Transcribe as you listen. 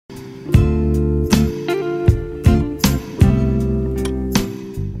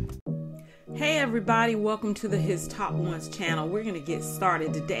everybody, welcome to the His Top Ones channel. We're going to get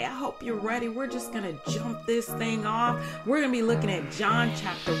started today. I hope you're ready. We're just going to jump this thing off. We're going to be looking at John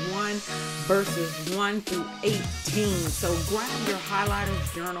chapter 1 verses 1 through 18. So grab your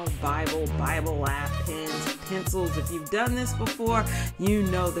highlighters, journal, Bible app, pens, pencils. If you've done this before, you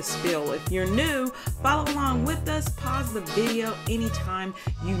know the spiel. If you're new, follow along with us. Pause the video anytime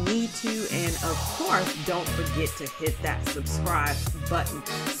you need to. And of course, don't forget to hit that subscribe button.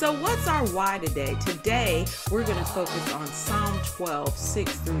 So what's our why today? Today, we're going to focus on Psalm 12,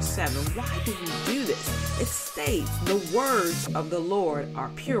 6 through 7. Why do we do this? It states, the words of the Lord are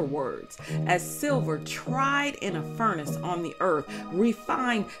pure words, as silver tried in a furnace on the earth,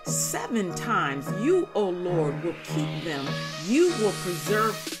 refined 7 times. You, O Lord, will keep them. You will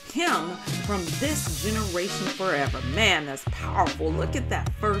preserve him from this generation forever. Man, that's powerful. Look at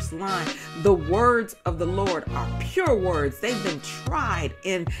that first line. The words of the Lord are pure words. They've been tried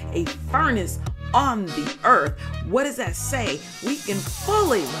in a furnace on the earth. What does that say? We can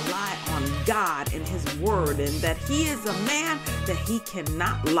fully rely on God and his word, and that he is a man that he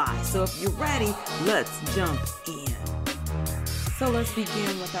cannot lie. So if you're ready, let's jump in. So let's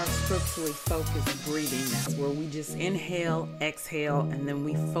begin with our scripturally focused breathing. That's where we just inhale, exhale, and then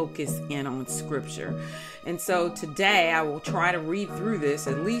we focus in on scripture. And so today I will try to read through this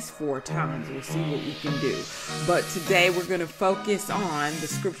at least 4 times. We'll see what we can do. But today we're going to focus on the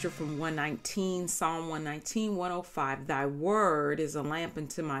scripture from 119, Psalm 119, 105. Thy word is a lamp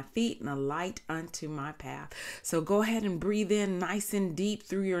unto my feet and a light unto my path. So go ahead and breathe in nice and deep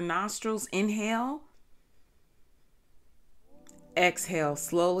through your nostrils. Inhale. Exhale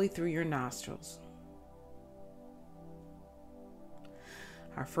slowly through your nostrils.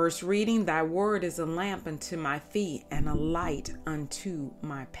 Our first reading, thy word is a lamp unto my feet and a light unto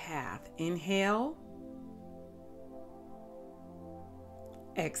my path. Inhale.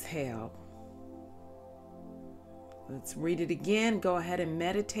 Exhale. Let's read it again. Go ahead and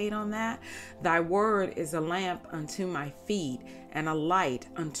meditate on that. Thy word is a lamp unto my feet and a light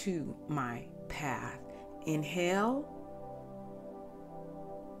unto my path. Inhale.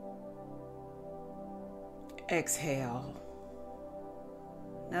 Exhale.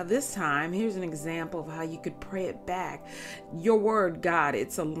 Now this time, here's an example of how you could pray it back. Your word, God,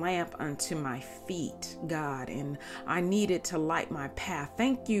 it's a lamp unto my feet, God, and I need it to light my path.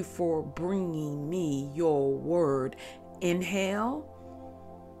 Thank you for bringing me your word. Inhale.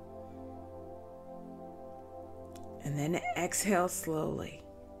 And then exhale slowly.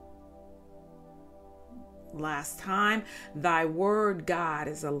 Last time, thy word, God,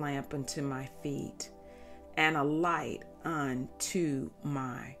 is a lamp unto my feet and a light unto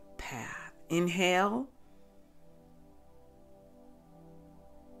my path. Inhale.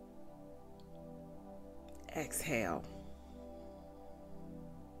 Exhale.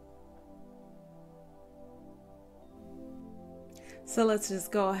 So let's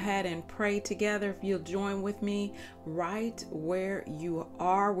just go ahead and pray together. If you'll join with me right where you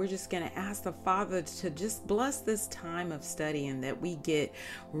are, we're just going to ask the Father to just bless this time of study and that we get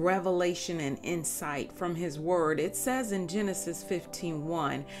revelation and insight from his word. It says in Genesis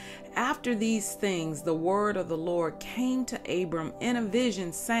 15:1, after these things, the word of the Lord came to Abram in a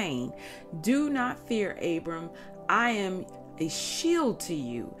vision saying, do not fear, Abram, I am a shield to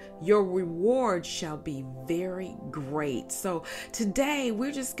you. Your reward shall be very great. So today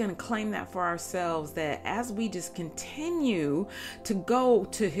we're just going to claim that for ourselves, that as we just continue to go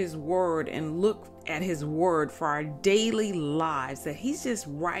to his word and look at his word for our daily lives, that he's just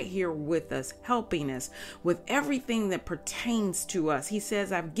right here with us, helping us with everything that pertains to us. He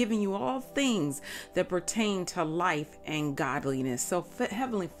says, I've given you all things that pertain to life and godliness. So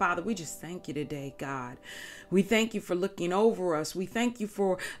Heavenly Father, we just thank you today, God. We thank you for looking over us. We thank you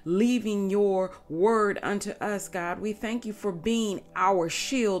for leaving your word unto us, God. We thank you for being our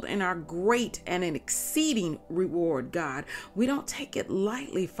shield and our great and an exceeding reward, God. We don't take it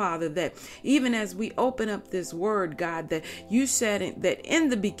lightly, Father, that even as we open up this word, God, that you said that in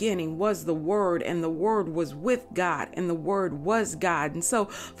the beginning was the word, and the word was with God, and the word was God. And so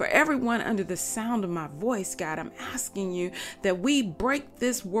for everyone under the sound of my voice, God, I'm asking you that we break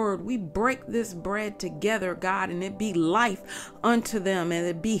this word, we break this bread together, God, and it be life unto them, and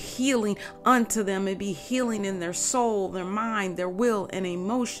it be healing unto them. It be healing in their soul, their mind, their will, and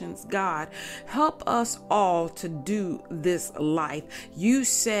emotions, God. Help us all to do this life. You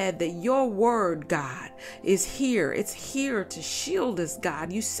said that your word, word, God, is here. It's here to shield us,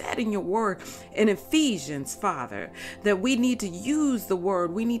 God. You said in your word in Ephesians, Father, that we need to use the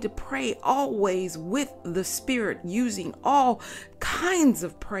word. We need to pray always with the Spirit, using all kinds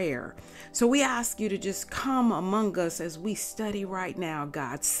of prayer. So we ask you to just come among us as we study right now,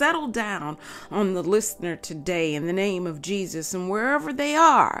 God. Settle down on the listener today in the name of Jesus, and wherever they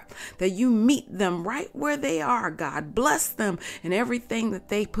are, that you meet them right where they are, God. Bless them in everything that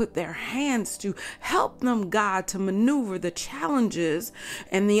they put their hands to. Help them, God, to maneuver the challenges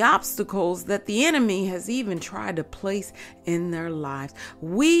and the obstacles that the enemy has even tried to place in their lives.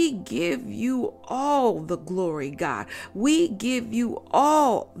 We give you all the glory, God. We give you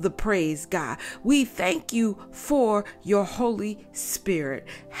all the praise, God. We thank you for your Holy Spirit.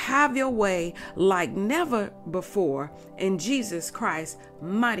 Have your way like never before. In Jesus Christ's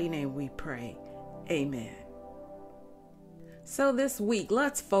mighty name we pray. Amen. So this week,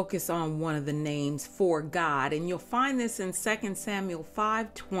 let's focus on one of the names for God, and you'll find this in 2 Samuel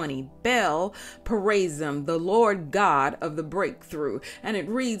 5:20, Bel Perazim, the Lord God of the breakthrough. And it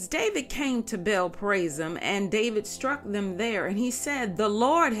reads, David came to Bel Perazim, and David struck them there, and he said, the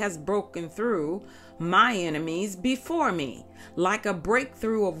Lord has broken through my enemies before me, like a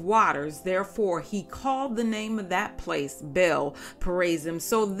breakthrough of waters. Therefore, he called the name of that place Bel Perazim.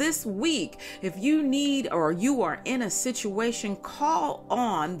 So this week, if you need or you are in a situation, call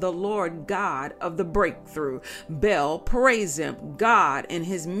on the Lord God of the breakthrough. Bel Perazim, God in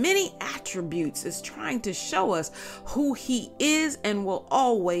his many attributes, is trying to show us who he is and will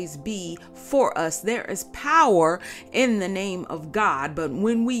always be for us. There is power in the name of God, but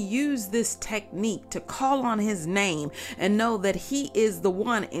when we use this technique to call on his name and know that he is the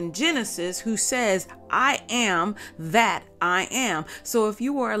one in Genesis who says, I am that I am. So if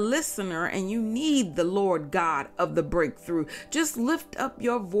you are a listener and you need the Lord God of the breakthrough, just lift up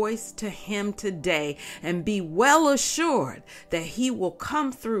your voice to him today and be well assured that he will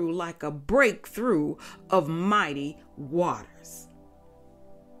come through like a breakthrough of mighty waters.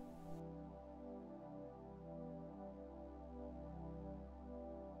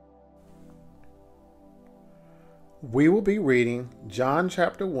 We will be reading John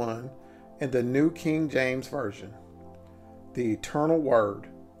chapter 1 in the New King James Version. The Eternal Word.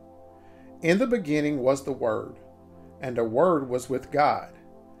 In the beginning was the Word, and the Word was with God,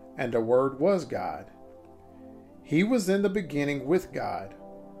 and the Word was God. He was in the beginning with God.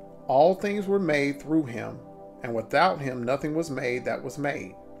 All things were made through him, and without him nothing was made that was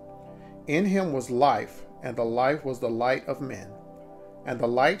made. In him was life, and the life was the light of men. And the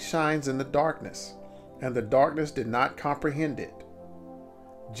light shines in the darkness, and the darkness did not comprehend it.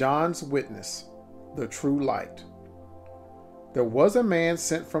 John's witness, the true light. There was a man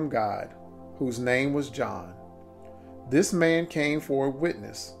sent from God, whose name was John. This man came for a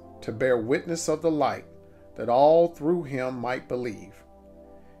witness, to bear witness of the light, that all through him might believe.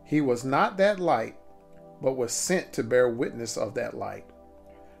 He was not that light, but was sent to bear witness of that light.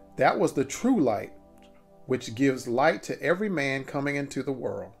 That was the true light, which gives light to every man coming into the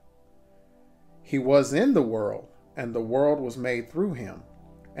world. He was in the world, and the world was made through him,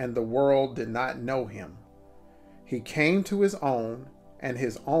 and the world did not know him. He came to his own, and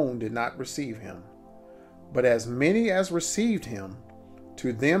his own did not receive him. But as many as received him,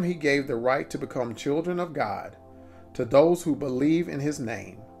 to them he gave the right to become children of God, to those who believe in his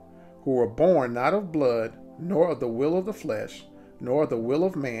name, who were born not of blood, nor of the will of the flesh, nor of the will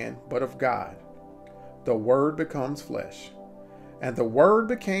of man, but of God. The Word becomes flesh. And the Word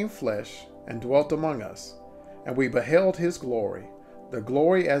became flesh, and dwelt among us, and we beheld his glory, the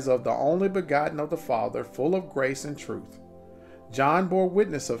glory as of the only begotten of the Father, full of grace and truth. John bore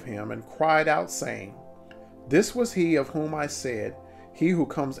witness of him, and cried out, saying, This was he of whom I said, He who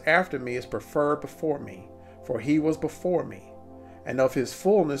comes after me is preferred before me, for he was before me. And of his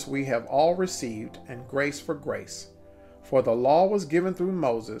fullness we have all received, and grace for grace. For the law was given through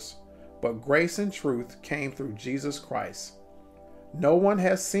Moses, but grace and truth came through Jesus Christ. No one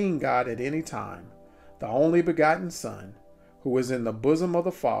has seen God at any time. The only begotten Son, who is in the bosom of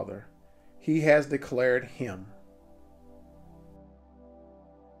the Father, he has declared him.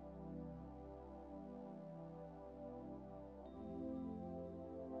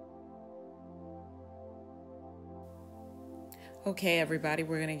 Okay, everybody,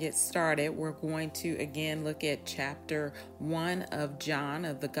 we're going to get started. We're going to again look at chapter 1 of John,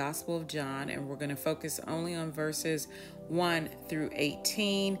 of the Gospel of John, and we're going to focus only on verses 1 through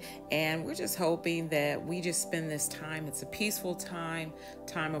 18. And we're just hoping that we just spend this time. It's a peaceful time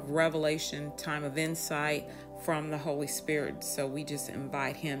of revelation, time of insight from the Holy Spirit. So we just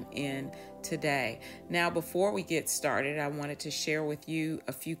invite him in today. Now, before we get started, I wanted to share with you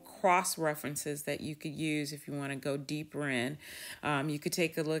a few cross references that you could use if you want to go deeper in. You could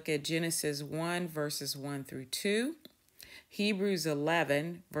take a look at Genesis 1 verses 1 through 2, Hebrews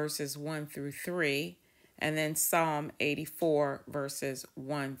 11 verses 1 through 3, and then Psalm 84 verses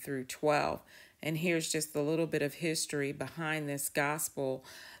 1 through 12. And here's just a little bit of history behind this gospel.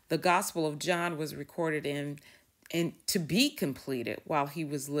 The Gospel of John was recorded in to be completed while he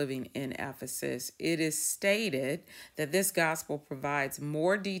was living in Ephesus. It is stated that this gospel provides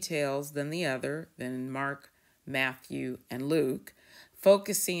more details than the other, than Mark, Matthew, and Luke,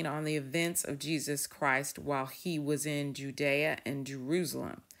 focusing on the events of Jesus Christ while he was in Judea and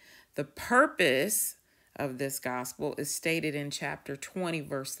Jerusalem. The purpose of this gospel is stated in chapter 20,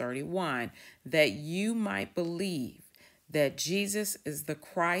 verse 31, that you might believe that Jesus is the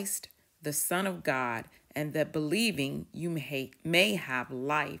Christ, the Son of God, and that believing you may have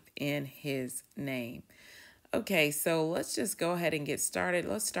life in his name. Okay, so let's just go ahead and get started.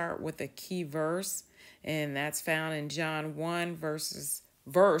 Let's start with a key verse, and that's found in John 1, verse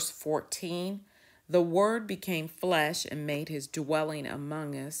 14. The Word became flesh and made his dwelling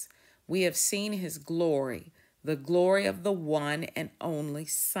among us. We have seen his glory, the glory of the one and only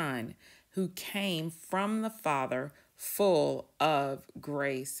Son, who came from the Father, full of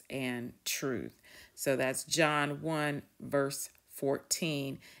grace and truth. So that's John 1, verse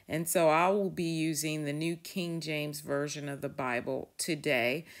 14. And so I will be using the New King James Version of the Bible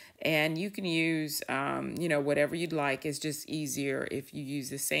today. And you can use, whatever you'd like. It's just easier if you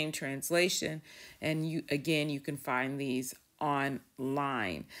use the same translation. And you can find these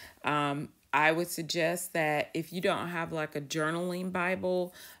online. I would suggest that if you don't have like a journaling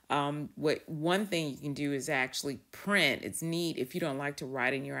Bible, one thing you can do is actually print. It's neat if you don't like to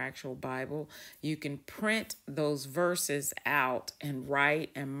write in your actual Bible. You can print those verses out and write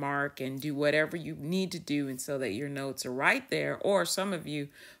and mark and do whatever you need to do, and so that your notes are right there. Or some of you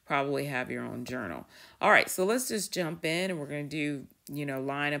probably have your own journal. All right, so let's just jump in, and we're going to do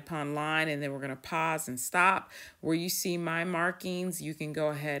line upon line, and then we're going to pause and stop. Where you see my markings, you can go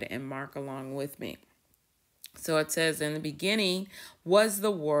ahead and mark along with me. So it says, in the beginning was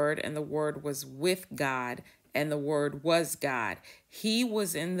the Word, and the Word was with God, and the Word was God. He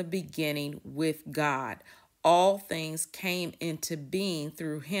was in the beginning with God. All things came into being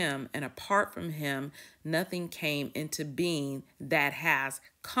through him, and apart from him, nothing came into being that has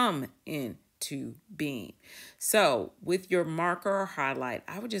come into being. So with your marker or highlight,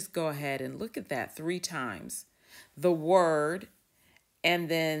 I would just go ahead and look at that 3 times. The Word, and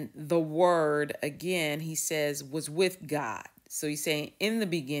then the Word again, he says, was with God. So he's saying in the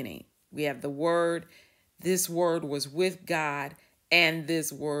beginning, we have the Word. This Word was with God, and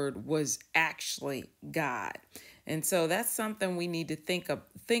this Word was actually God. And so that's something we need to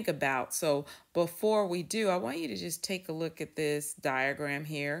think about. So before we do, I want you to just take a look at this diagram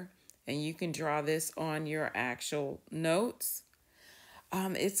here, and you can draw this on your actual notes.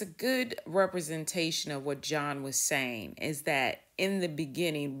 It's a good representation of what John was saying, is that in the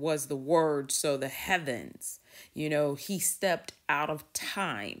beginning was the Word, so the heavens, he stepped out of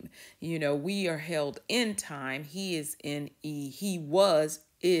time. We are held in time. He is in he was,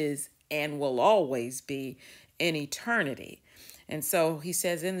 is, and will always be in eternity. And so he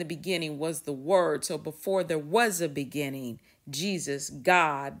says, in the beginning was the Word. So before there was a beginning, Jesus,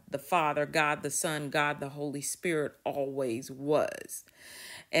 God the Father, God the Son, God the Holy Spirit always was.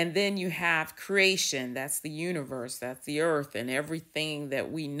 And then you have creation. That's the universe. That's the earth and everything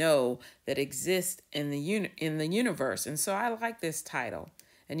that we know that exists in the universe. And so I like this title,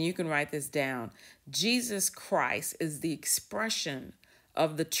 and you can write this down. Jesus Christ is the expression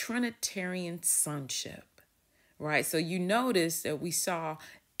of the Trinitarian sonship. Right? So you notice that we saw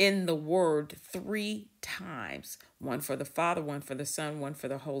in the Word 3 times, one for the Father, one for the Son, one for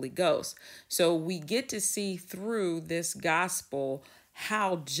the Holy Ghost. So we get to see through this gospel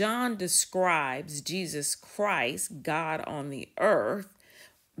how John describes Jesus Christ, God on the earth,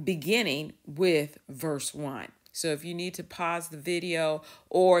 beginning with verse 1. So if you need to pause the video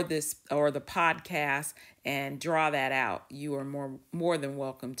or the podcast and draw that out, you are more than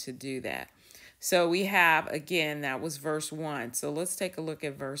welcome to do that. So we have, again, that was verse 1. So let's take a look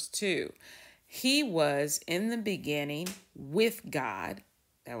at verse 2. He was in the beginning with God.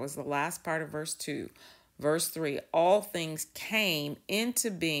 That was the last part of verse 2. Verse 3, all things came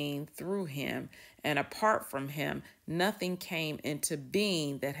into being through him, and apart from him, nothing came into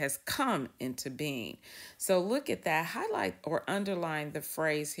being that has come into being. So look at that. Highlight or underline the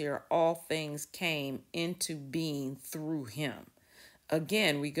phrase here, all things came into being through him.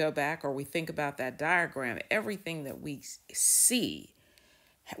 again, we go back or we think about that diagram, everything that we see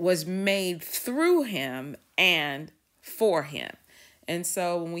was made through him and for him. And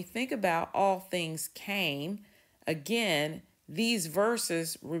so when we think about all things came, again, these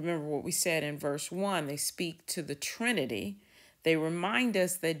verses, remember what we said in verse 1, they speak to the Trinity. They remind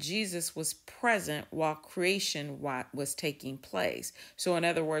us that Jesus was present while creation was taking place. So in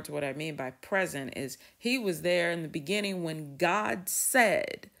other words, what I mean by present is he was there in the beginning when God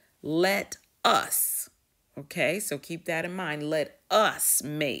said, let us. Okay, so keep that in mind. Let us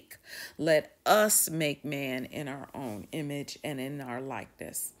make man in our own image and in our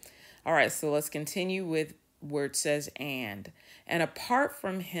likeness. All right, so let's continue with where it says, and apart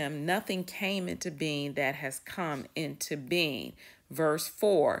from him, nothing came into being that has come into being. Verse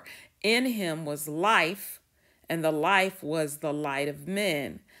 4, in him was life, and the life was the light of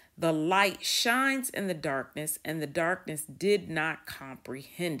men. The light shines in the darkness, and the darkness did not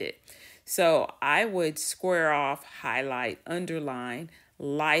comprehend it. So I would square off, highlight, underline,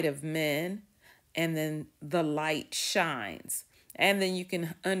 light of men, and then the light shines. And then you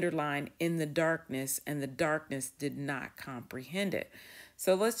can underline in the darkness, and the darkness did not comprehend it.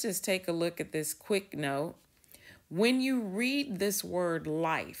 So let's just take a look at this quick note. When you read this word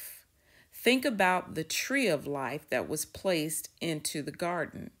life, think about the tree of life that was placed into the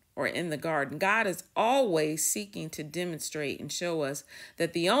garden or in the garden. God is always seeking to demonstrate and show us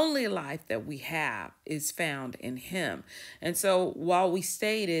that the only life that we have is found in him. And so while we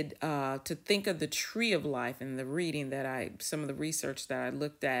stated to think of the tree of life in the reading some of the research that I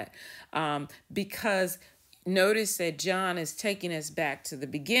looked at, because notice that John is taking us back to the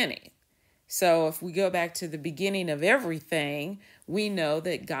beginning. So if we go back to the beginning of everything, we know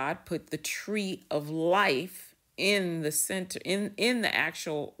that God put the tree of life in the center, in the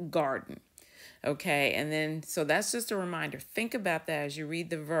actual garden. Okay, and then, so that's just a reminder. Think about that as you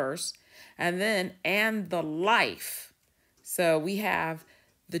read the verse. And then, and the life. So we have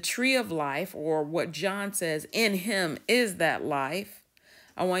the tree of life, or what John says, in him is that life.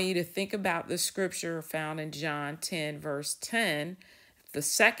 I want you to think about the scripture found in John 10, verse 10, the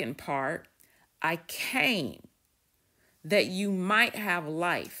second part. I came that you might have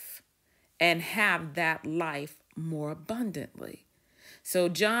life and have that life more abundantly. So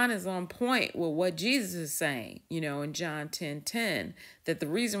John is on point with what Jesus is saying, in John 10:10, that the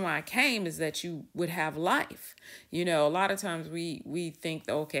reason why I came is that you would have life. A lot of times we think,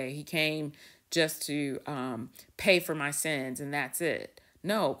 okay, he came just to pay for my sins and that's it.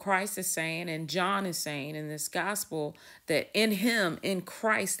 No, Christ is saying, and John is saying in this gospel, that in him, in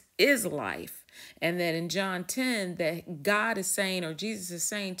Christ, is life. And that in John 10, that God is saying, or Jesus is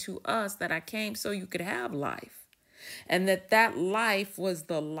saying to us, that I came so you could have life. And that life was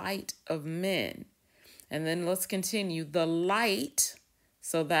the light of men. And then let's continue. The light,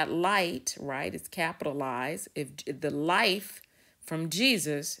 so that light, right, it's capitalized. If the life from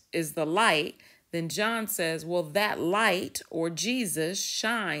Jesus is the light, then John says, well, that light, or Jesus,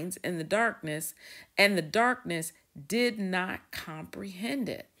 shines in the darkness, and the darkness did not comprehend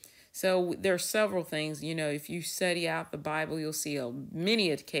it. So there are several things, if you study out the Bible, you'll see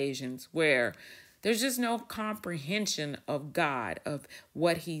many occasions where there's just no comprehension of God, of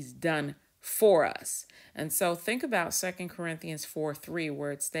what he's done for us. And so think about 2 Corinthians 4:3,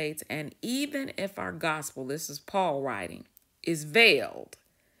 where it states, and even if our gospel, this is Paul writing, is veiled,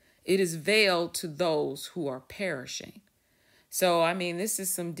 it is veiled to those who are perishing. So, this is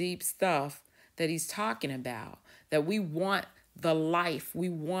some deep stuff that he's talking about, that we want the life, we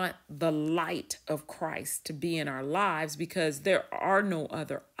want the light of Christ to be in our lives, because there are no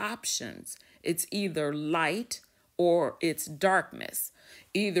other options. It's either light or it's darkness.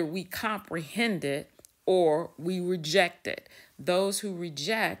 Either we comprehend it or we reject it. Those who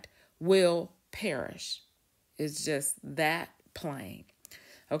reject will perish. It's just that plain.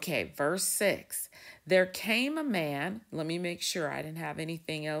 Okay, verse 6. There came a man. Let me make sure I didn't have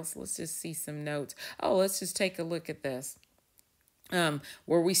anything else. Let's just see some notes. Let's just take a look at this.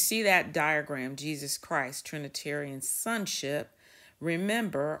 Where we see that diagram, Jesus Christ, Trinitarian sonship.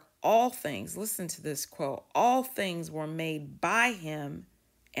 Remember, all things, listen to this quote, all things were made by him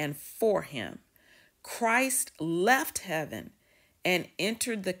and for him. Christ left heaven and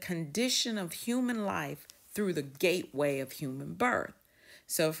entered the condition of human life through the gateway of human birth.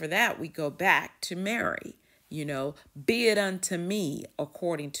 So for that, we go back to Mary, be it unto me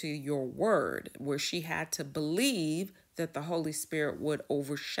according to your word, where she had to believe that the Holy Spirit would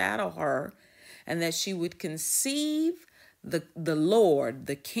overshadow her and that she would conceive the Lord,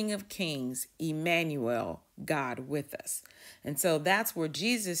 the King of Kings, Emmanuel, God with us. And so that's where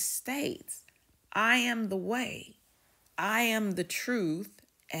Jesus states, I am the way, I am the truth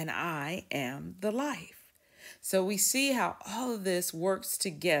and I am the life. So we see how all of this works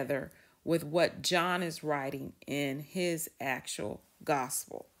together with what John is writing in his actual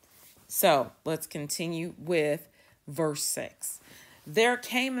gospel. So let's continue with verse 6. There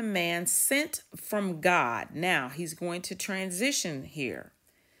came a man sent from God. Now he's going to transition here.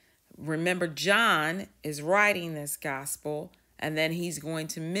 Remember, John is writing this gospel, and then he's going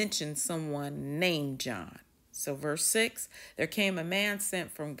to mention someone named John. So verse 6, there came a man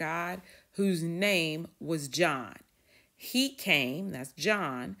sent from God whose name was John. He came, that's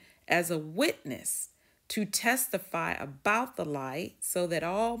John, as a witness to testify about the light so that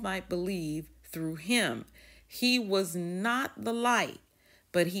all might believe through him. He was not the light,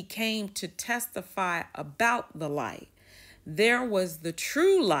 but he came to testify about the light. There was the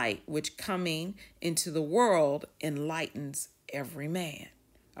true light which coming into the world enlightens every man.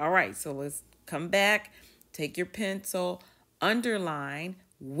 All right, so let's come back. Take your pencil, underline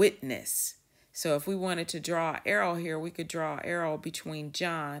witness. So if we wanted to draw an arrow here, we could draw an arrow between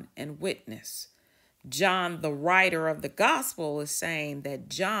John and witness. John, the writer of the gospel, is saying that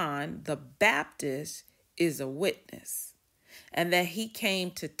John the Baptist is a witness and that he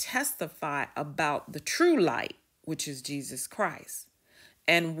came to testify about the true light, which is Jesus Christ.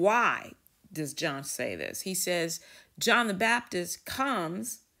 And why does John say this? He says John the Baptist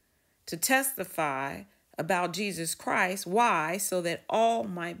comes to testify about Jesus Christ. Why? So that all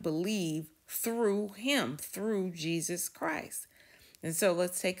might believe through him, through Jesus Christ. And so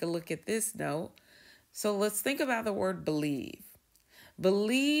let's take a look at this note. So let's think about the word believe.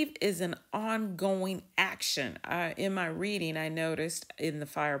 Believe is an ongoing action. In my reading, I noticed in the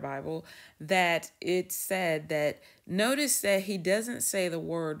Fire Bible that it said that, notice that he doesn't say the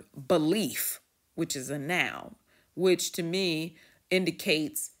word belief, which is a noun, which to me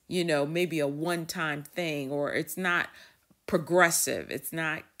indicates, maybe a one-time thing, or it's not progressive, it's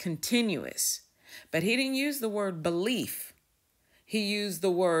not continuous. But he didn't use the word belief. He used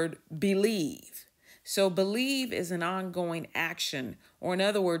the word believe. So believe is an ongoing action, or in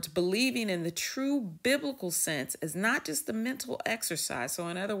other words, believing in the true biblical sense is not just a mental exercise. So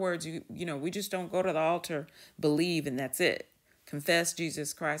in other words, we just don't go to the altar, believe, and that's it. Confess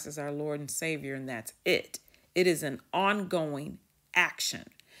Jesus Christ as our Lord and Savior, and that's it. It is an ongoing action.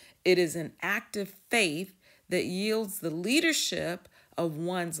 It is an active faith that yields the leadership of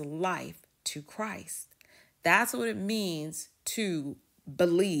one's life to Christ. That's what it means to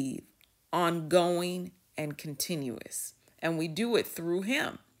believe, ongoing and continuous. And we do it through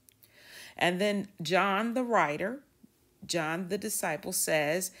him. And then John, the writer, John, the disciple,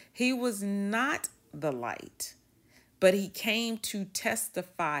 says he was not the light, but he came to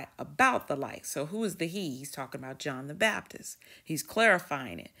testify about the light. So who is the he? He's talking about John the Baptist. He's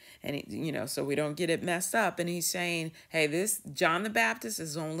clarifying it. And, so we don't get it messed up. And he's saying, hey, this John the Baptist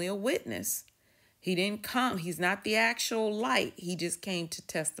is only a witness. He didn't come. He's not the actual light. He just came to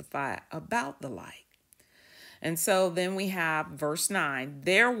testify about the light. And so then we have verse 9.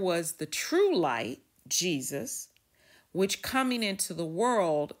 There was the true light, Jesus, which coming into the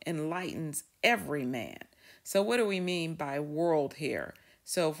world enlightens every man. So what do we mean by world here?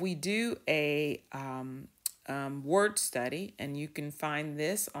 So if we do a word study, and you can find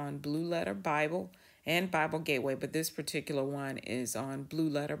this on Blue Letter Bible and Bible Gateway, but this particular one is on Blue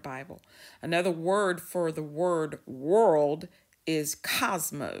Letter Bible. Another word for the word world is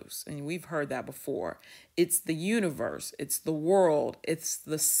cosmos, and we've heard that before. It's the universe, it's the world, it's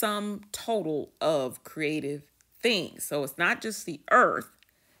the sum total of creative things. So it's not just the earth,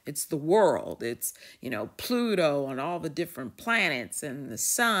 it's the world. It's, Pluto and all the different planets and the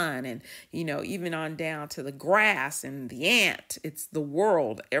sun and, even on down to the grass and the ant. It's the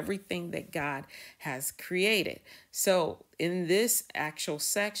world, everything that God has created. So in this actual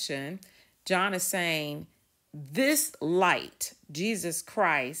section, John is saying this light, Jesus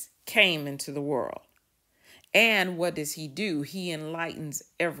Christ, came into the world. And what does he do? He enlightens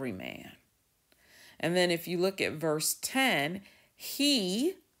every man. And then if you look at verse 10,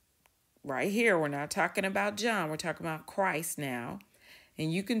 he... right here, we're not talking about John, we're talking about Christ now.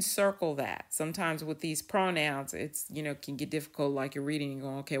 And you can circle that. Sometimes with these pronouns, it's, can get difficult, like you're reading and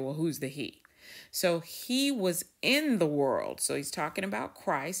going, okay, well, who's the he? So he was in the world. So he's talking about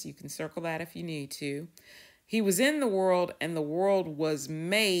Christ. You can circle that if you need to. He was in the world, and the world was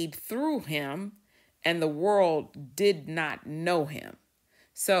made through him, and the world did not know him.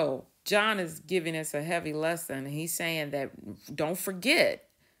 So John is giving us a heavy lesson. He's saying that don't forget,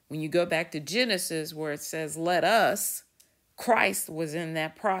 when you go back to Genesis where it says, let us, Christ was in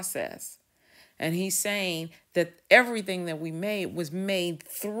that process. And he's saying that everything that we made was made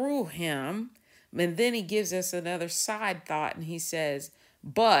through him, And then he gives us another side thought and he says,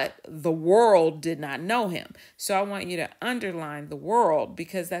 but the world did not know him. So I want you to underline the world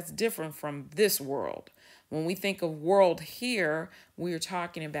because that's different from this world. When we think of world here, we are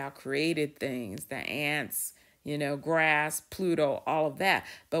talking about created things, the ants, grass, Pluto, all of that.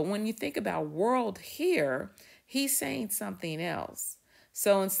 But when you think about world here, he's saying something else.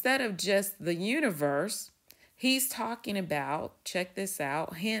 So instead of just the universe, he's talking about, check this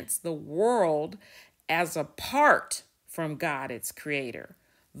out, hence the world as apart from God, its creator.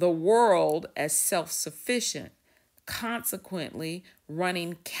 The world as self-sufficient, consequently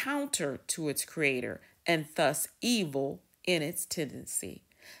running counter to its creator, and thus evil in its tendency.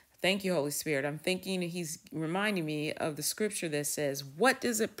 Thank you, Holy Spirit. I'm thinking he's reminding me of the scripture that says, what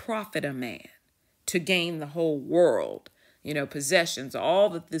does it profit a man to gain the whole world? Possessions, all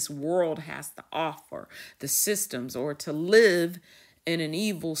that this world has to offer, the systems, or to live in an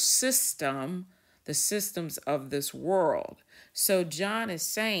evil system, the systems of this world. So John is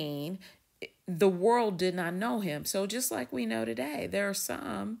saying the world did not know him. So just like we know today, there are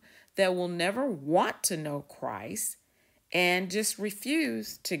some that will never want to know Christ and just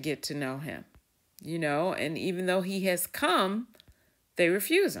refuse to get to know him, and even though he has come, they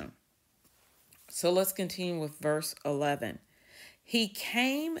refuse him. So let's continue with verse 11. He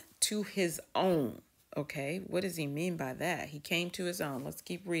came to his own. Okay, what does he mean by that? He came to his own. Let's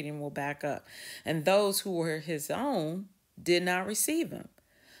keep reading. We'll back up. And those who were his own did not receive him.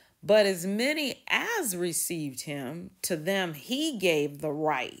 But as many as received him, to them he gave the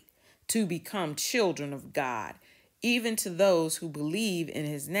right to become children of God, even to those who believe in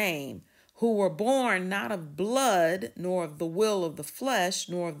his name, who were born not of blood, nor of the will of the flesh,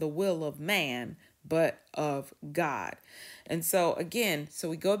 nor of the will of man, but of God. And so again,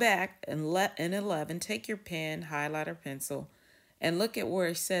 we go back and in 11, take your pen, highlighter, pencil, and look at where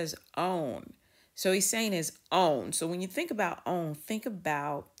it says own. So he's saying his own. So when you think about own, think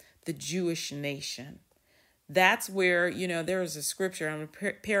about the Jewish nation. That's where, there is a scripture, I'm going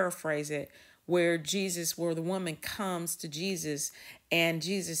to paraphrase it, where the woman comes to Jesus and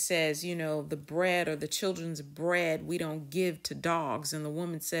Jesus says, the bread or the children's bread we don't give to dogs. And the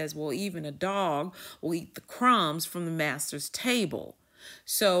woman says, well, even a dog will eat the crumbs from the master's table.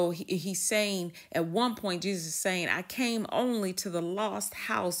 So he's saying, at one point, Jesus is saying, I came only to the lost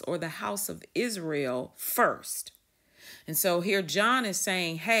house or the house of Israel first. And so here John is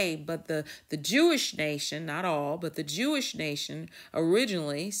saying, hey, but the Jewish nation, not all, but the Jewish nation,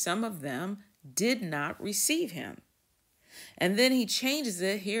 originally, some of them did not receive him. And then he changes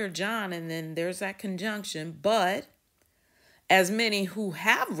it here, John, and then there's that conjunction, but as many who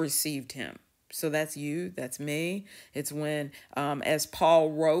have received him. So that's you, that's me. It's when, as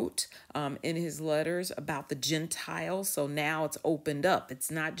Paul wrote in his letters about the Gentiles, so now it's opened up.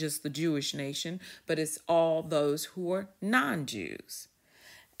 It's not just the Jewish nation, but it's all those who are non-Jews.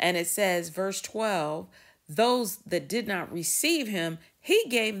 And it says, verse 12, those that did not receive him, he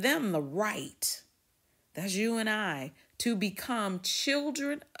gave them the right, that's you and I, to become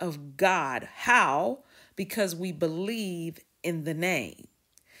children of God. How? Because we believe in the name.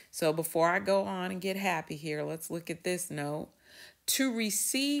 So before I go on and get happy here, let's look at this note. To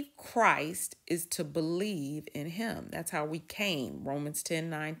receive Christ is to believe in him. That's how we came. Romans 10,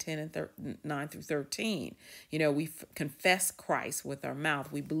 9 through 13. We confess Christ with our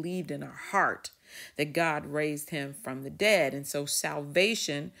mouth. We believed in our heart that God raised him from the dead. And so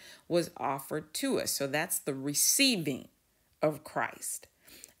salvation was offered to us. So that's the receiving of Christ.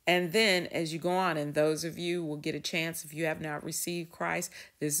 And then as you go on, and those of you will get a chance, if you have not received Christ,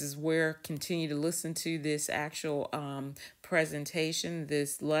 this is where continue to listen to this actual presentation,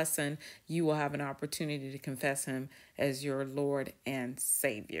 this lesson. You will have an opportunity to confess him as your Lord and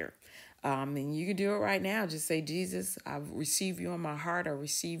Savior. And you can do it right now. Just say, Jesus, I receive you in my heart. I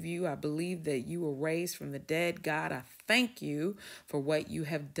receive you. I believe that you were raised from the dead. God, I thank you for what you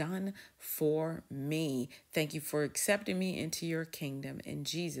have done for me. Thank you for accepting me into your kingdom. In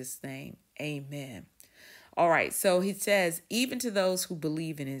Jesus' name, amen. All right, so he says, even to those who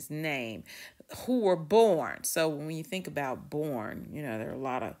believe in his name, who were born. So when you think about born, there are a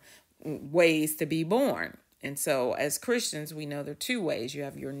lot of ways to be born. And so as Christians, we know there are two ways. You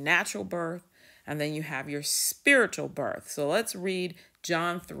have your natural birth, and then you have your spiritual birth. So let's read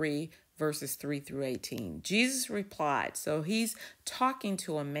John 3, verses 3 through 18. Jesus replied, so he's talking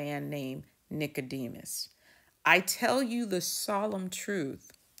to a man named Nicodemus. I tell you the solemn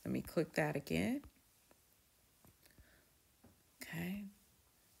truth. Let me click that again. Okay.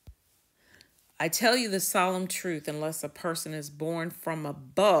 I tell you the solemn truth, unless a person is born from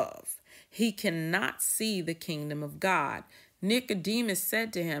above, he cannot see the kingdom of God. Nicodemus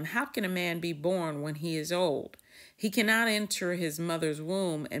said to him, "How can a man be born when he is old? He cannot enter his mother's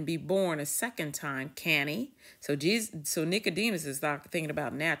womb and be born a second time, can he?" So Nicodemus is not thinking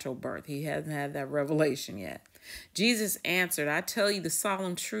about natural birth. He hasn't had that revelation yet. Jesus answered, "I tell you the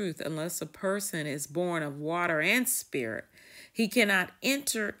solemn truth, unless a person is born of water and spirit, he cannot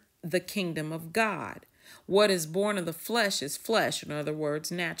enter the kingdom of God. What is born of the flesh is flesh," in other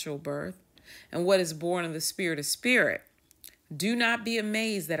words, natural birth, "and what is born of the spirit is spirit. Do not be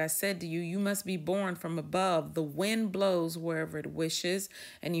amazed that I said to you, you must be born from above. The wind blows wherever it wishes,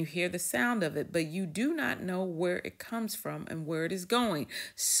 and you hear the sound of it, but you do not know where it comes from and where it is going.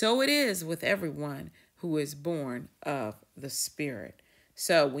 So it is with everyone who is born of the Spirit."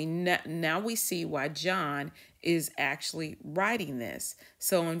 So now we see why John is actually writing this.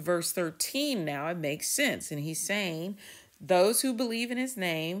 So in verse 13 now it makes sense. And he's saying, those who believe in his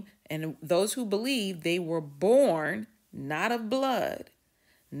name and those who believe, they were born not of blood,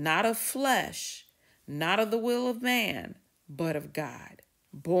 not of flesh, not of the will of man, but of God.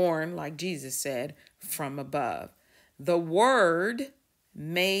 Born, like Jesus said, from above. The Word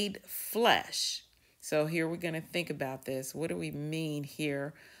made flesh. So here we're going to think about this. What do we mean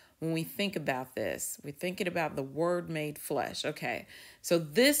here when we think about this? We're thinking about the Word made flesh. Okay, so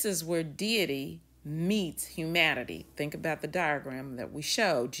this is where deity meets humanity. Think about the diagram that we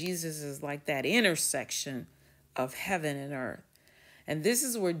showed. Jesus is like that intersection of heaven and earth. And this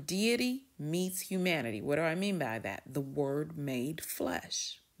is where deity meets humanity. What do I mean by that? The Word made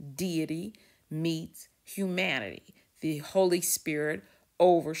flesh. Deity meets humanity. The Holy Spirit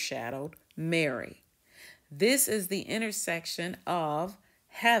overshadowed Mary. This is the intersection of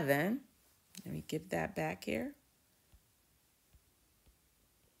heaven. Let me get that back here.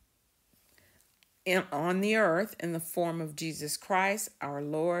 On the earth in the form of Jesus Christ, our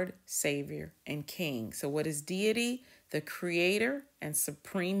Lord, Savior, and King. So what is deity? The creator and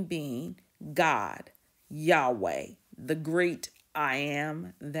supreme being, God, Yahweh, the great I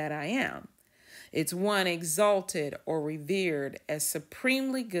am that I am. It's one exalted or revered as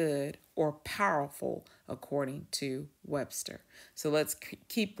supremely good or powerful, according to Webster. So let's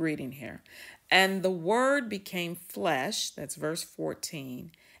keep reading here. And the Word became flesh, that's verse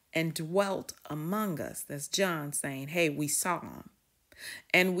 14, and dwelt among us. That's John saying, hey, we saw him.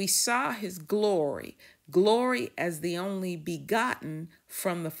 And we saw his glory, glory as the only begotten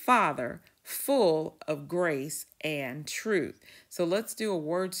from the Father, full of grace and truth. So let's do a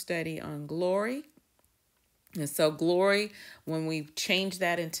word study on glory. And so glory, when we change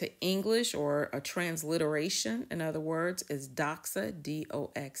that into English or a transliteration, in other words, is doxa,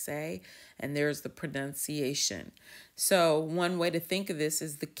 D-O-X-A, and there's the pronunciation. So one way to think of this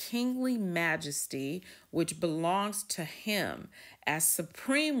is the kingly majesty, which belongs to him as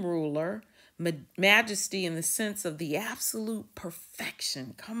supreme ruler, majesty in the sense of the absolute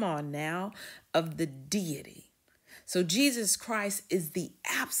perfection, come on now, of the deity. So Jesus Christ is the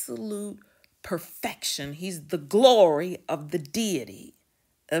absolute perfection. He's the glory of the deity,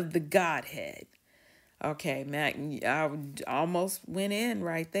 of the Godhead. Okay, Matt, I almost went in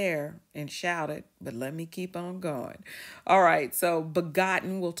right there and shouted, but let me keep on going. All right, so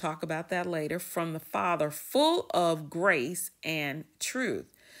begotten, we'll talk about that later, from the Father, full of grace and truth.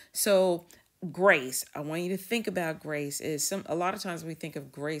 So grace, I want you to think about grace is a lot of times we think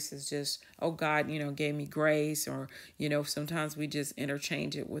of grace as just, oh, God, gave me grace, or, sometimes we just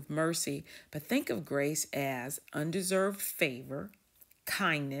interchange it with mercy. But think of grace as undeserved favor,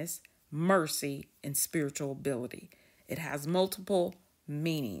 kindness, mercy, and spiritual ability. It has multiple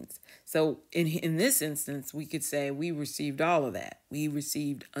meanings. So in this instance, we could say we received all of that. We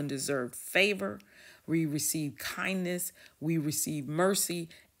received undeserved favor, we received kindness, we received mercy,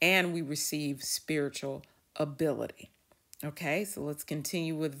 and we receive spiritual ability. Okay, so let's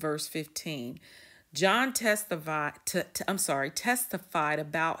continue with verse 15. John testified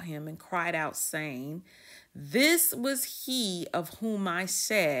about him and cried out, saying, "This was he of whom I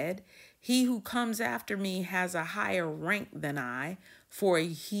said, he who comes after me has a higher rank than I, for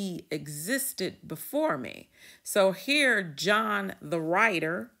he existed before me." So here, John, the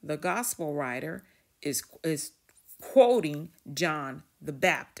writer, the gospel writer, is quoting John the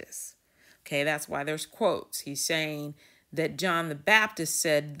Baptist. Okay, that's why there's quotes. He's saying that John the Baptist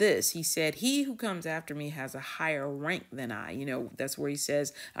said this. He said, "He who comes after me has a higher rank than I." That's where he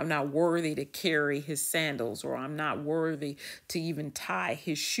says, "I'm not worthy to carry his sandals," or "I'm not worthy to even tie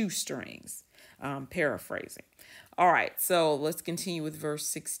his shoestrings." Paraphrasing. All right, so let's continue with verse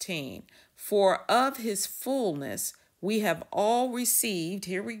 16. "For of his fullness We have all received,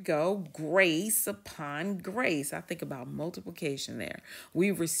 here we go, grace upon grace. I think about multiplication there.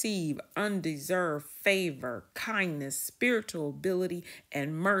 We receive undeserved favor, kindness, spiritual ability,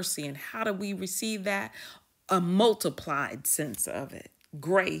 and mercy. And how do we receive that? A multiplied sense of it.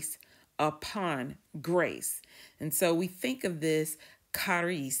 Grace upon grace. And so we think of this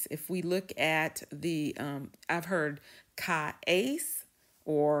charis. If we look at the, I've heard charis,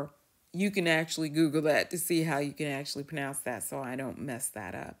 or you can actually Google that to see how you can actually pronounce that so I don't mess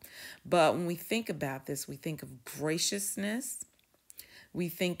that up. But when we think about this, we think of graciousness. We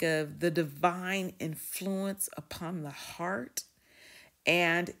think of the divine influence upon the heart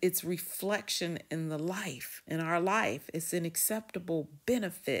and its reflection in the life, in our life. It's an acceptable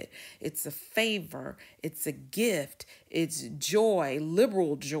benefit. It's a favor. It's a gift. It's joy,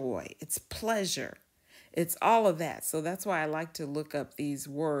 liberal joy. It's pleasure. It's all of that. So that's why I like to look up these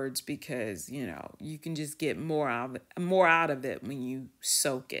words, because, you can just get more out of it when you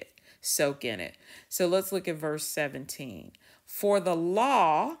soak in it. So let's look at verse 17. For the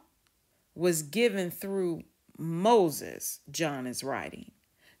law was given through Moses, John is writing.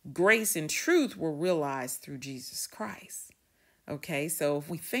 Grace and truth were realized through Jesus Christ. Okay, so if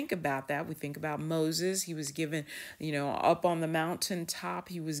we think about that, we think about Moses. He was given, up on the mountaintop,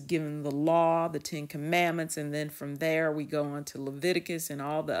 he was given the law, the 10 Commandments. And then from there, we go on to Leviticus and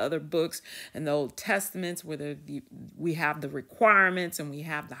all the other books and the Old Testaments where we have the requirements, and we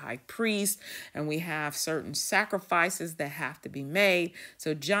have the high priest, and we have certain sacrifices that have to be made.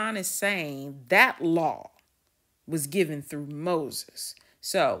 So John is saying that law was given through Moses.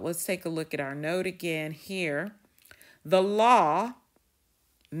 So let's take a look at our note again here. The law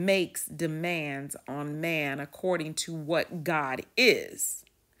makes demands on man according to what God is.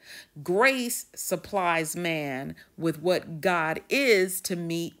 Grace supplies man with what God is to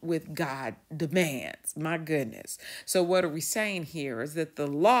meet with God demands. My goodness. So what are we saying here is that the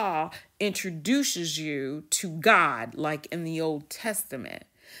law introduces you to God, like in the Old Testament.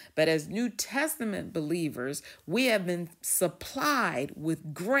 But as New Testament believers, we have been supplied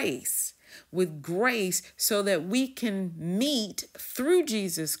with grace so that we can meet through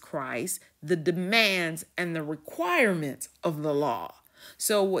Jesus Christ the demands and the requirements of the law.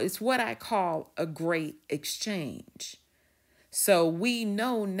 So it's what I call a great exchange. So we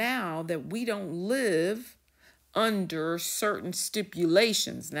know now that we don't live under certain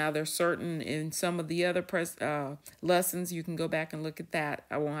stipulations. Now, there's certain in some of the other lessons. You can go back and look at that.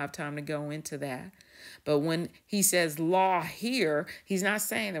 I won't have time to go into that. But when he says law here, he's not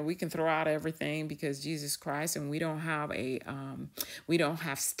saying that we can throw out everything because Jesus Christ, and we don't have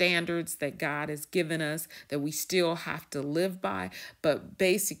standards that God has given us that we still have to live by, but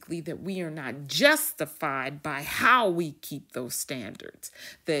basically that we are not justified by how we keep those standards,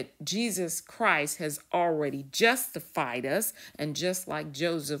 that Jesus Christ has already justified us. And just like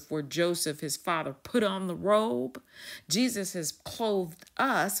Joseph, where Joseph, his father, put on the robe, Jesus has clothed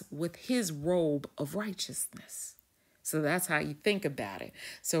us with his robe of righteousness. So that's how you think about it.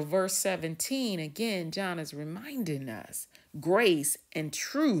 So verse 17, again, John is reminding us grace and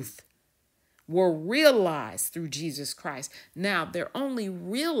truth were realized through Jesus Christ. Now, they're only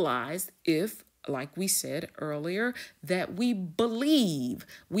realized if, like we said earlier, that we believe,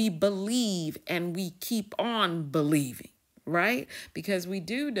 and we keep on believing. Right? Because we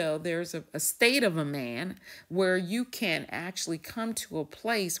do know there's a state of a man where you can actually come to a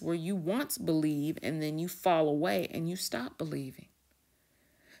place where you once believe and then you fall away and you stop believing.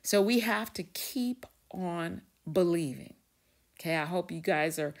 So we have to keep on believing. Okay, I hope you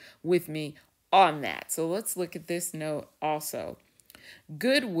guys are with me on that. So let's look at this note also.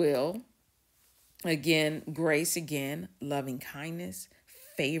 Goodwill, again, grace again, loving kindness,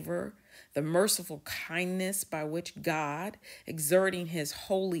 favor, the merciful kindness by which God, exerting his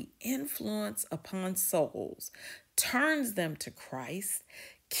holy influence upon souls, turns them to Christ,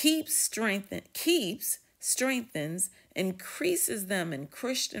 strengthens, increases them in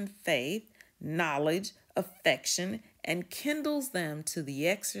Christian faith, knowledge, affection, and kindles them to the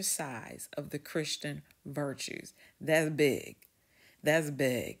exercise of the Christian virtues. That's big. That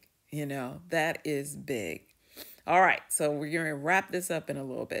is big. All right, so we're going to wrap this up in a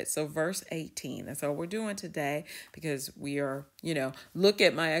little bit. So verse 18, that's all we're doing today, because we are, look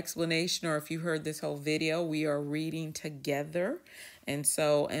at my explanation, or if you heard this whole video, we are reading together. And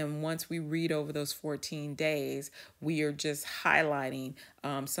once we read over those 14 days, we are just highlighting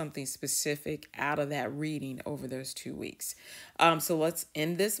something specific out of that reading over those 2 weeks. So let's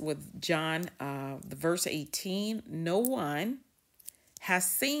end this with John, the verse 18. No one has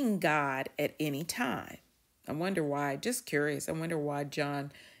seen God at any time. I wonder why, just curious. I wonder why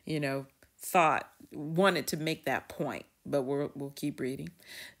John, wanted to make that point, but we'll keep reading.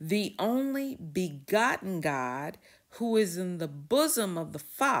 The only begotten God who is in the bosom of the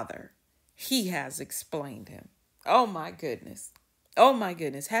Father, he has explained him. Oh my goodness. Oh my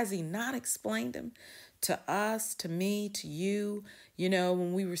goodness. Has he not explained him to us, to me, to you? You know,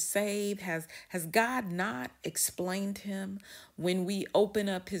 when we were saved, has God not explained him? When we open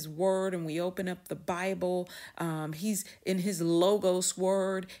up his word and we open up the Bible, he's in his Logos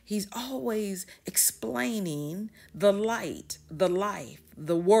word. He's always explaining the light, the life,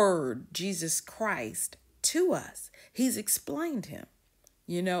 the word, Jesus Christ, to us. He's explained him.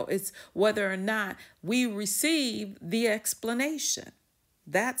 You know, it's whether or not we receive the explanation.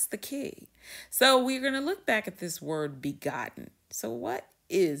 That's the key. So we're going to look back at this word begotten. So what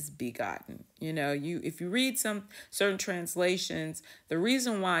is begotten? You know, if you read some certain translations, the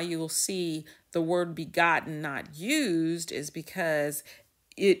reason why you'll see the word begotten not used is because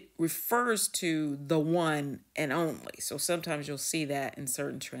it refers to the one and only. So sometimes you'll see that in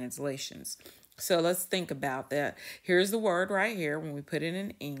certain translations. So let's think about that. Here's the word right here when we put it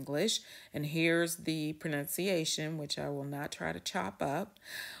in English, and here's the pronunciation, which I will not try to chop up.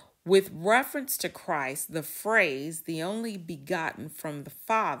 With reference to Christ, the phrase, the only begotten from the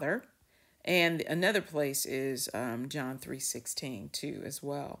Father, and another place is John 3:16 too as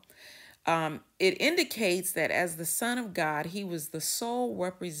well. It indicates that as the Son of God, he was the sole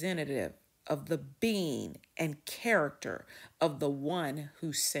representative of the being and character of the one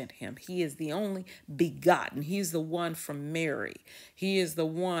who sent him. He is the only begotten. He's the one from Mary. He is the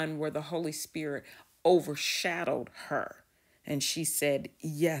one where the Holy Spirit overshadowed her. And she said,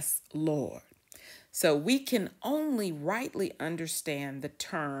 "Yes, Lord." So we can only rightly understand the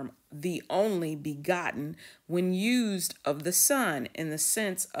term the only begotten when used of the Son in the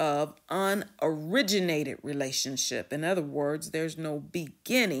sense of unoriginated relationship. In other words, there's no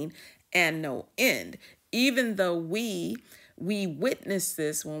beginning and no end. Even though we witness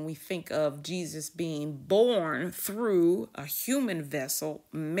this when we think of Jesus being born through a human vessel,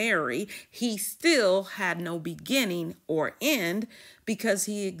 Mary, he still had no beginning or end because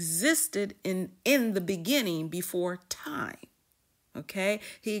he existed in the beginning before time. Okay?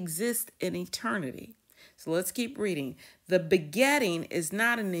 He exists in eternity. So let's keep reading. The begetting is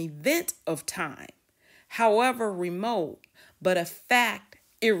not an event of time, however remote, but a fact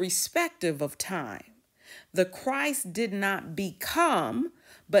irrespective of time. The Christ did not become,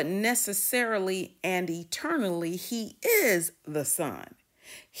 but necessarily and eternally, he is the Son.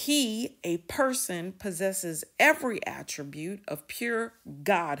 He, a person, possesses every attribute of pure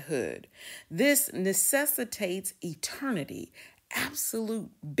godhood. This necessitates eternity,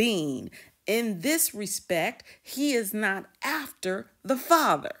 absolute being. In this respect, he is not after the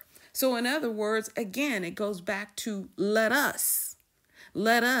Father. So in other words, again, it goes back to let us,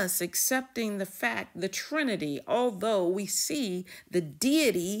 accepting the fact, the Trinity, although we see the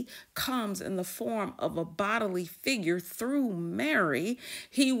deity comes in the form of a bodily figure through Mary,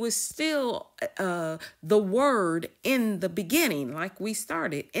 he was still the Word in the beginning, like we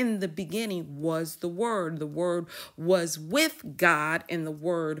started. In the beginning was the Word. The Word was with God, and the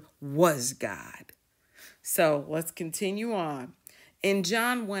Word was God. So let's continue on. In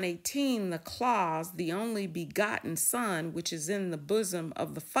John 1:18, the clause, the only begotten Son, which is in the bosom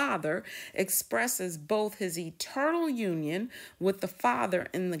of the Father, expresses both his eternal union with the Father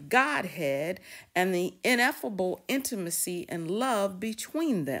in the Godhead and the ineffable intimacy and love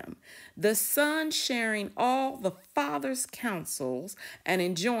between them. The Son sharing all the Father's counsels and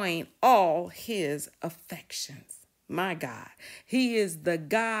enjoying all his affections. My God, he is the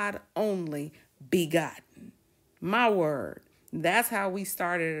God only begotten. My word. That's how we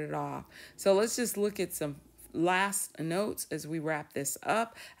started it off. So let's just look at some last notes as we wrap this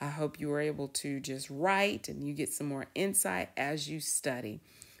up. I hope you were able to just write and you get some more insight as you study.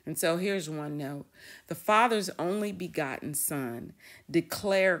 And so here's one note. The Father's only begotten Son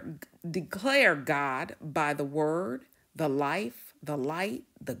declare God by the Word, the life, the light,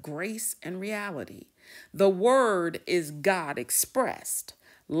 the grace, and reality. The Word is God expressed.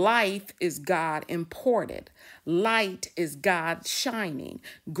 Life is God imported. Light is God shining.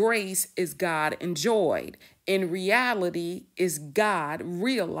 Grace is God enjoyed. In reality is God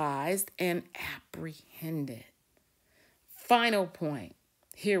realized and apprehended. Final point.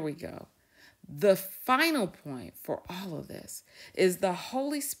 Here we go. The final point for all of this is the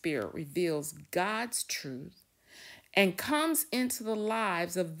Holy Spirit reveals God's truth and comes into the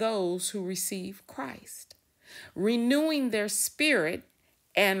lives of those who receive Christ, renewing their spirit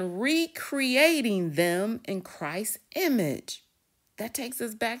and recreating them in Christ's image. That takes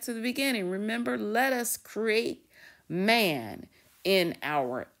us back to the beginning. Remember, let us create man in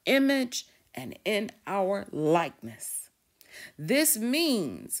our image and in our likeness. This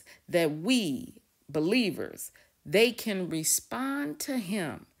means that we, believers, they can respond to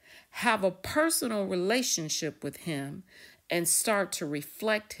him, have a personal relationship with him, and start to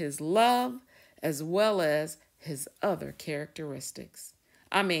reflect his love as well as his other characteristics.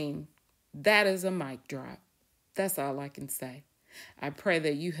 I mean, that is a mic drop. That's all I can say. I pray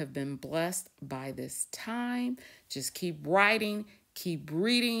that you have been blessed by this time. Just keep writing, keep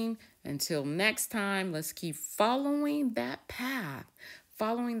reading. Until next time, let's keep following that path,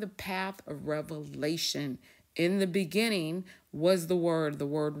 following the path of revelation. In the beginning was the Word. The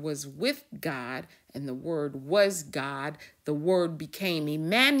Word was with God, and the Word was God. The Word became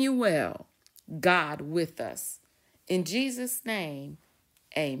Emmanuel, God with us. In Jesus' name,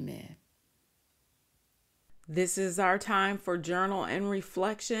 amen. This is our time for journal and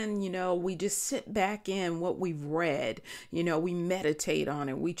reflection. We just sit back in what we've read. We meditate on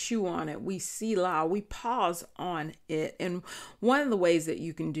it. We chew on it. We selah. We pause on it. And one of the ways that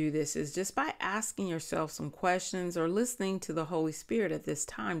you can do this is just by asking yourself some questions or listening to the Holy Spirit at this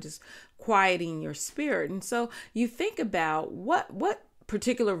time, just quieting your spirit. And so you think about what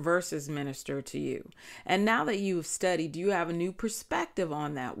particular verses minister to you. And now that you've studied, do you have a new perspective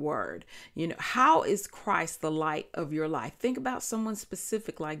on that word? How is Christ the light of your life? Think about someone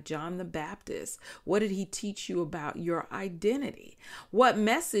specific like John the Baptist. What did he teach you about your identity? What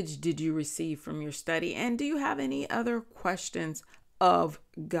message did you receive from your study? And do you have any other questions of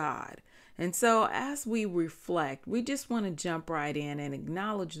God? And so as we reflect, we just want to jump right in and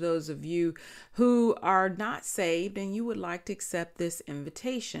acknowledge those of you who are not saved and you would like to accept this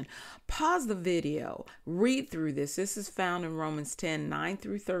invitation. Pause the video, read through this. This is found in Romans 10, 9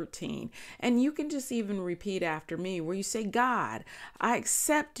 through 13. And you can just even repeat after me where you say, God, I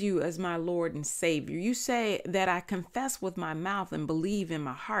accept you as my Lord and Savior. You say that I confess with my mouth and believe in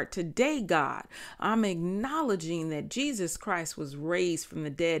my heart. Today, God, I'm acknowledging that Jesus Christ was raised from the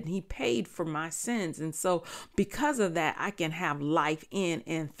dead and he paid for my sins. And so because of that, I can have life in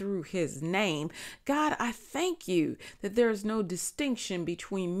and through his name. God, I thank you that there is no distinction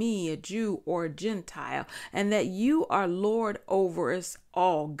between me, a Jew or a Gentile, and that you are Lord over us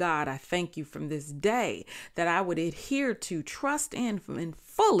all. God, I thank you from this day that I would adhere to, trust in, and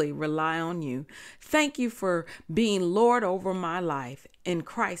fully rely on you. Thank you for being Lord over my life. In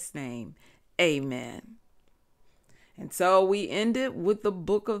Christ's name, amen. And so we end it with the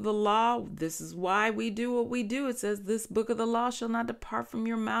book of the law. This is why we do what we do. It says, this book of the law shall not depart from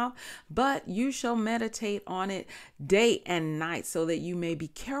your mouth, but you shall meditate on it day and night, so that you may be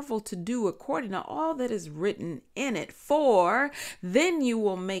careful to do according to all that is written in it. For then you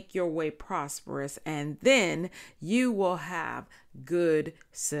will make your way prosperous, and then you will have good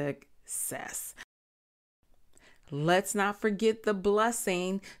success. Let's not forget the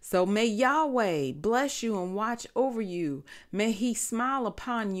blessing. So may Yahweh bless you and watch over you. May he smile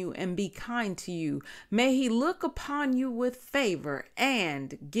upon you and be kind to you. May he look upon you with favor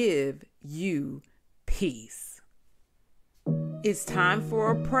and give you peace. It's time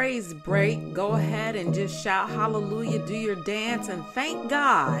for a praise break. Go ahead and just shout hallelujah, do your dance, and thank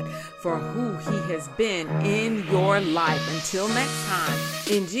God for who he has been in your life. Until next time,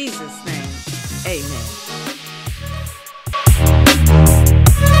 in Jesus' name, amen.